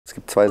Es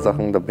gibt zwei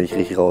Sachen, da bin ich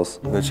richtig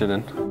raus. Welche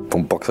denn?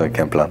 Vom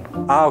Boxer-Campplan.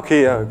 Ah,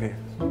 okay, ja, okay.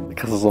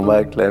 Kannst du es nochmal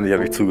erklären? Ich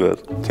habe nicht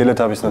zugehört.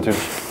 Teletubbies natürlich.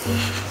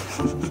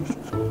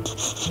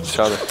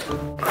 Schade.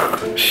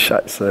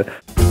 Scheiße.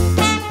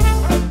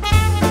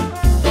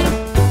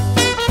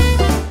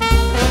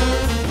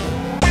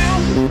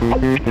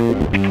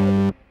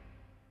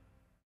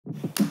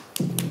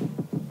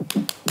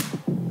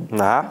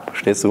 Na,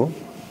 verstehst du?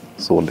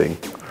 So ein Ding.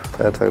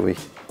 Feiertag bin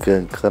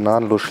ich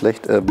granatenlos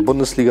schlecht.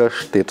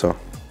 Bundesliga-Städte.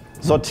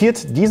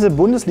 Sortiert diese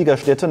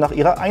Bundesliga-Städte nach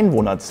ihrer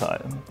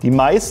Einwohnerzahl. Die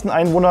meisten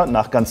Einwohner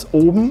nach ganz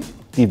oben,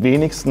 die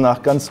wenigsten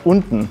nach ganz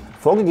unten.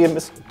 Vorgegeben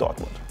ist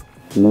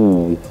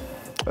Dortmund.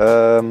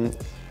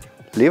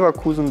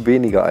 Leverkusen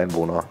weniger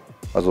Einwohner.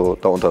 Also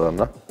da unter dann,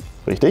 ne?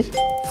 Richtig?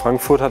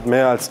 Frankfurt hat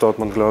mehr als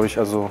Dortmund, glaube ich,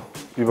 also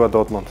über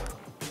Dortmund.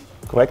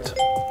 Korrekt.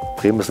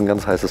 Bremen ist ein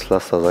ganz heißes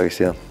Pflaster, sage ich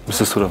dir.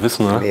 Müsstest du doch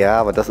wissen, oder?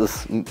 Ja, aber das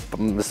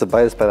müsste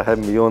beides bei der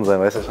halben Million sein,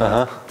 weißt du?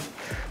 Aha.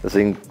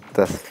 Deswegen,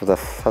 das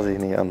fasse ich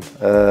nicht an.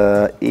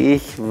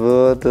 Ich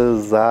würde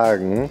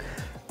sagen,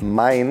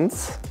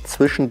 Mainz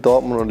zwischen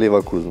Dortmund und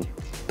Leverkusen.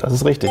 Das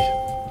ist richtig.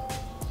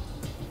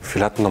 Wie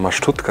viel hatten nochmal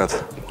Stuttgart?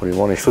 Oh, die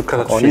waren nicht,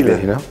 Stuttgart hat auch nicht viele.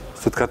 wenig, ne?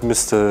 Stuttgart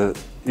müsste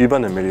über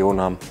 1 Million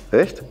haben,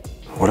 Echt?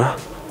 oder?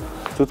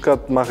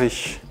 Stuttgart mache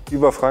ich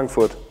über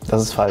Frankfurt.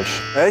 Das ist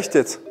falsch. Echt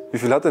jetzt? Wie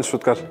viel hat denn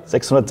Stuttgart?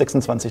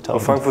 626.000.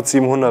 Frankfurt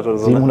 700 oder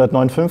so, ne?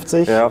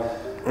 759. Ja.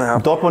 Ja.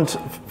 Dortmund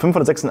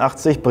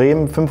 586,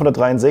 Bremen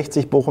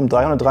 563, Bochum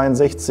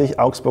 363,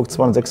 Augsburg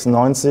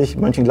 296,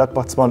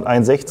 Mönchengladbach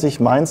 261,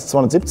 Mainz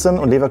 217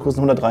 und Leverkusen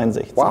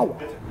 163. Wow.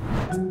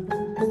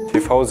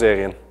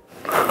 TV-Serien.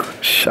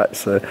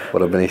 Scheiße.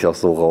 Oder bin ich auch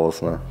so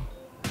raus, ne?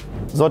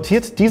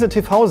 Sortiert diese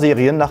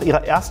TV-Serien nach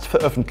ihrer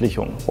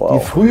Erstveröffentlichung. Wow.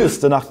 Die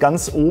früheste nach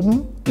ganz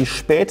oben, die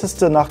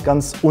späteste nach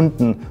ganz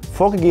unten.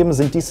 Vorgegeben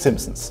sind die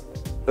Simpsons.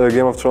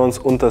 Game of Thrones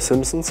unter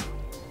Simpsons.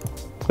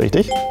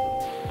 Richtig?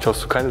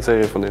 Schaust du keine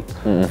Serie von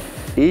denen?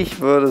 Ich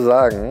würde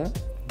sagen,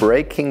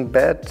 Breaking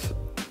Bad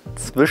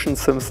zwischen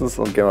Simpsons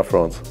und Game of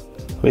Thrones.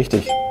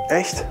 Richtig.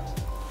 Echt?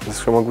 Das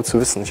ist schon mal gut zu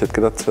wissen. Ich hätte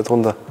gedacht, es wird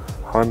runter.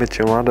 How I Met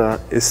Your Mother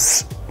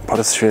ist... Boah,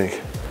 das ist schwierig.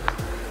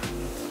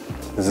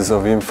 Es ist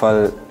auf jeden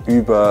Fall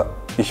über...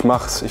 Ich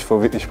mach's, ich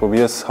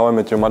probier's. How I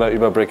Met Your Mother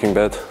über Breaking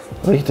Bad.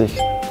 Richtig.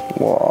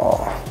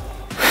 Wow.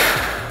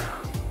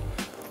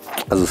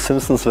 Also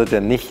Simpsons wird ja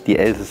nicht die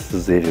älteste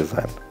Serie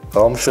sein.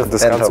 Raumschiff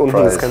Das ganz unten,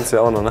 das kennst du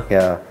ja auch noch, ne?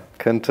 Ja,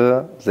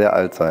 könnte sehr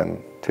alt sein.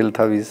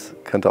 Teletubbies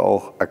könnte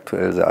auch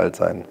aktuell sehr alt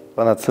sein.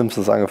 Wann hat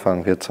Simpsons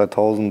angefangen? Hier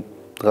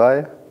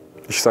 2003?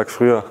 Ich sag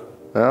früher.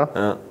 Ja?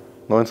 Ja.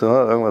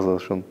 1900, irgendwas ist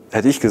das schon.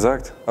 Hätte ich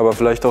gesagt, aber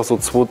vielleicht auch so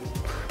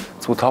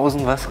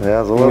 2000 was?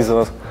 Ja, Irgendwie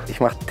sowas. Ich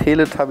mach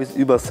Teletubbies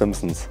über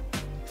Simpsons.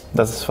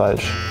 Das ist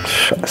falsch.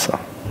 Scheiße.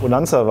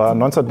 Bonanza war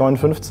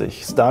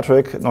 1959, Star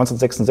Trek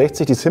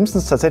 1966, die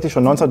Simpsons tatsächlich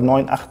schon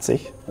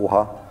 1989.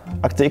 Oha.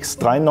 Akte X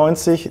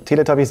 93,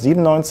 Teletubbies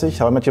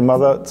 97, How I Met Your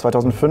Mother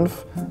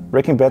 2005,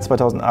 Breaking Bad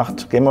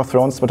 2008, Game of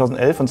Thrones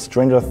 2011 und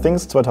Stranger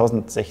Things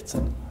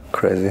 2016.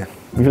 Crazy.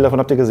 Wie viele davon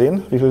habt ihr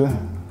gesehen? Wie viele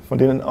von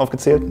denen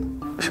aufgezählt?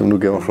 Ich habe nur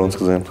Game of Thrones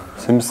gesehen.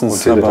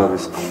 Simpsons, Und aber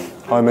Teletubbies.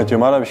 How I Met Your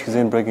Mother habe ich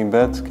gesehen, Breaking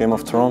Bad, Game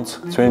of Thrones,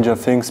 Stranger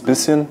Things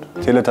bisschen,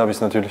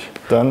 Teletubbies natürlich.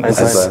 Dann ist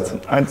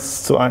 1:1.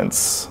 es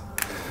 1:1.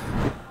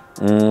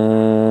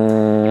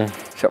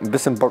 Ich habe ein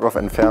bisschen Bock auf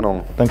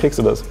Entfernung. Dann kriegst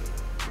du das.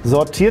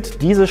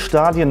 Sortiert diese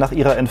Stadien nach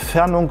ihrer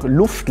Entfernung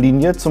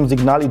Luftlinie zum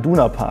Signal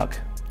Iduna Park.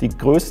 Die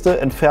größte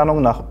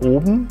Entfernung nach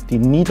oben, die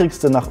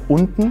niedrigste nach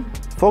unten.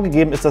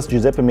 Vorgegeben ist das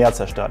Giuseppe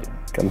Meazza Stadion.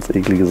 Ganz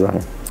eklige Sachen.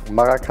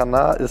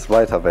 Maracanã ist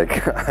weiter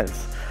weg als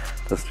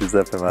das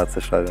Giuseppe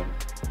Meazza Stadion.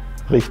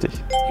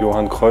 Richtig.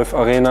 Johann Cruyff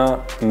Arena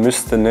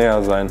müsste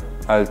näher sein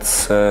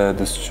als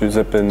das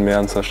Giuseppe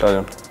Meazza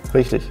Stadion.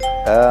 Richtig.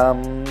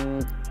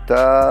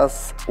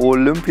 Das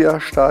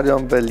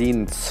Olympiastadion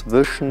Berlin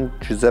zwischen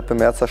Giuseppe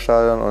Meazza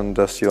Stadion und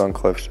das Johann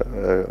Cruyff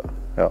Stadion.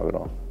 Ja,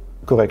 genau.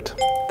 Korrekt.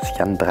 Das ist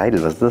Jan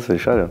Breidel, was ist das für ein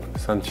Stadion?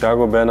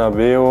 Santiago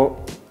Bernabeu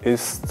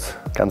ist...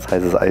 Ganz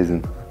heißes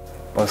Eisen.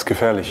 Was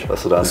gefährlich.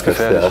 Was du da Das ist anfährst,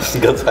 gefährlich. ja, das ist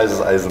ein ganz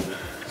heißes Eisen.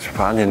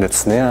 Spanien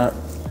jetzt näher.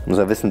 Muss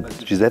ja wissen,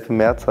 Giuseppe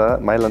Meazza,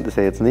 Mailand ist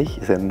ja jetzt nicht,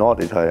 ist ja in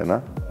Norditalien,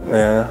 ne?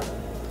 Ja.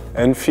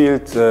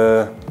 Anfield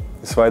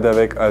ist weiter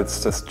weg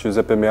als das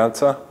Giuseppe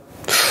Meazza.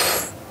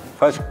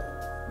 Falsch.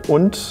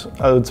 Und,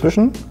 also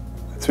zwischen?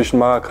 Zwischen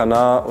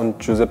Maracanã und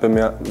Giuseppe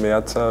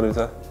Meazza, oder wie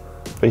gesagt?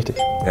 Richtig.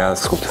 Ja,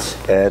 ist gut.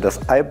 Das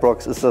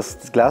Ibrox, ist das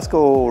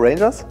Glasgow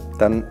Rangers?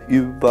 Dann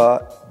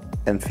über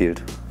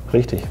Anfield.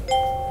 Richtig.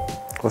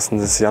 Was ist denn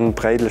das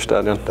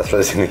Jan-Breidel-Stadion? Das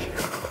weiß ich nicht.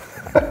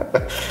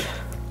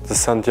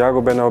 Das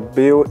Santiago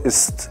Bernabeu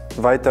ist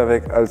weiter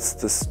weg als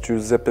das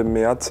Giuseppe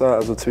Meazza,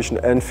 also zwischen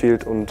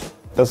Anfield und...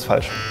 Das ist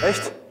falsch.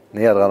 Echt?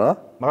 Näher dran, ne?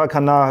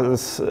 Maracanã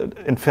ist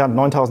entfernt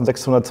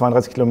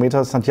 9.632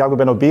 Kilometer, Santiago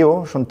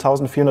Bernabeu schon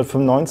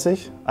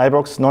 1.495,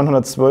 Ibrox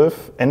 912,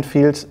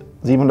 Anfield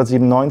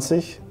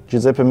 797,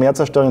 Giuseppe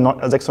Meazza Stadion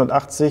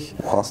 680,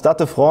 Wow. Stade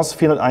de France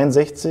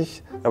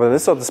 461. Aber dann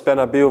ist doch das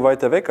Bernabeu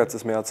weiter weg als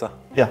das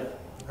Ja,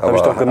 Hab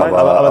ich doch gemeint.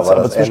 aber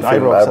das zwischen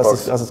Anfield und Ibrox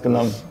Ibrox. hast du es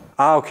genommen.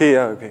 Ah, okay,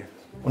 ja, okay.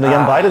 Und der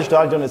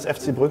Jan-Weidel-Stadion ist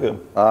FC Brügge.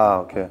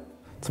 Ah, okay.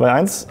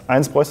 2-1.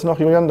 1 bräuchst du noch,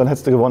 Julian, dann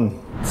hättest du gewonnen.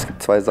 Es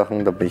gibt 2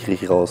 Sachen, da bin ich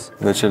richtig raus.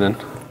 Welche denn?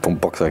 Vom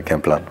Boxer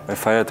kein Plan. Bei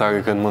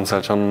Feiertage können wir uns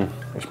halt schon.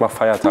 Ich mach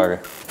Feiertage.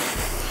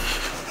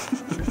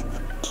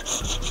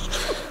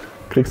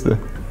 Kriegst du.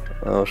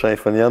 Ja, wahrscheinlich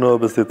von Januar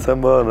bis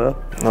Dezember, ne?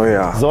 Oh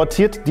ja.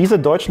 Sortiert diese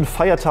deutschen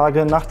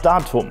Feiertage nach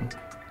Datum.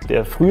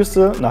 Der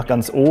früheste nach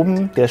ganz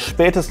oben, der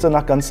späteste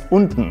nach ganz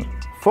unten.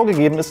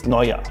 Vorgegeben ist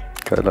Neujahr.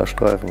 Geiler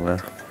Streifen, ne?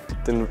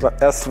 Den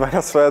ersten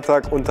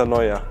Weihnachtsfeiertag unter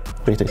Neujahr.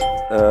 Richtig.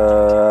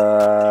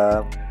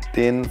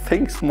 Den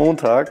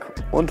Pfingstmontag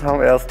und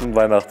am ersten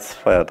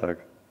Weihnachtsfeiertag.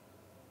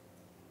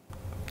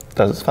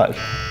 Das ist falsch.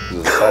 Das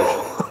ist falsch.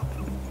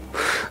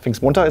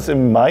 Pfingstmontag ist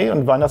im Mai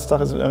und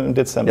Weihnachtstag ist im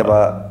Dezember. Ja,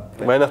 aber.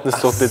 Weihnachten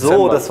ist doch Dezember.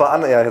 So, das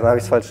war ja, dann habe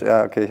ich es falsch.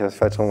 Ja, okay, ich habe es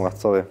falsch gemacht,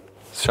 sorry.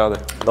 Ist schade.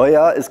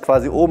 Neujahr ist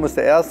quasi oben ist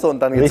der erste und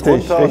dann geht's Richtig,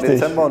 runter und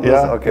richtig. Dezember und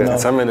Ja, das, okay. genau.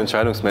 Jetzt haben wir ein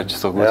Entscheidungsmatch,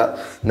 ist doch gut. Ja,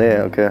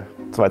 nee, okay.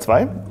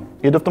 2-2.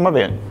 Ihr dürft noch mal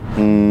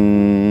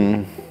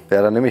wählen.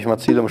 Ja, dann nehme ich mal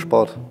Ziele im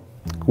Sport.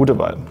 Gute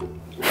Wahl.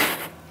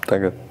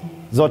 Danke.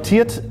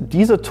 Sortiert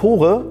diese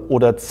Tore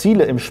oder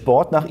Ziele im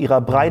Sport nach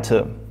ihrer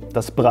Breite.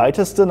 Das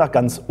breiteste nach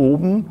ganz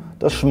oben,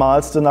 das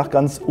schmalste nach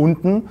ganz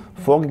unten.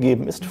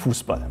 Vorgegeben ist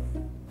Fußball.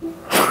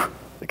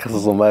 Kannst du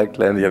es nochmal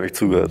erklären? Ich habe nicht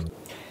zugehört.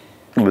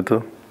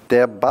 Bitte.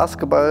 Der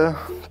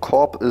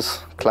Basketballkorb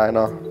ist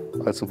kleiner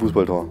als ein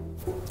Fußballtor.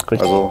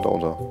 Richtig. Also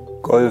darunter.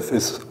 Golf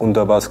ist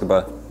unter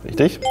Basketball.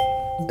 Richtig.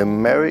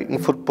 American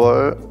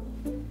Football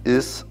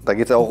ist, da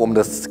geht es ja auch um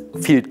das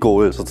Field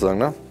Goal sozusagen,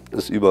 ne?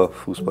 Ist über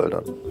Fußball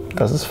dann.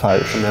 Das ist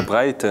falsch. In der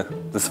Breite.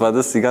 Das war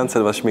das die ganze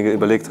Zeit, was ich mir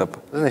überlegt habe.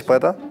 Ist es nicht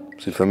breiter?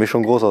 Sieht für mich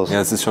schon groß aus.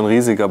 Ja, es ist schon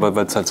riesig, aber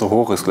weil es halt so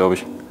hoch ist, glaube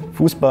ich.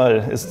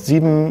 Fußball ist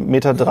 7,30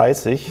 Meter,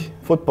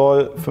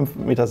 Football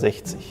 5,60 Meter. Das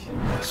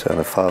ist ja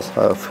eine Farce.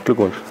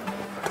 Glückwunsch.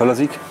 Toller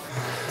Sieg.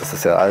 Das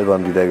ist ja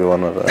albern, wie der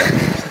gewonnen hat.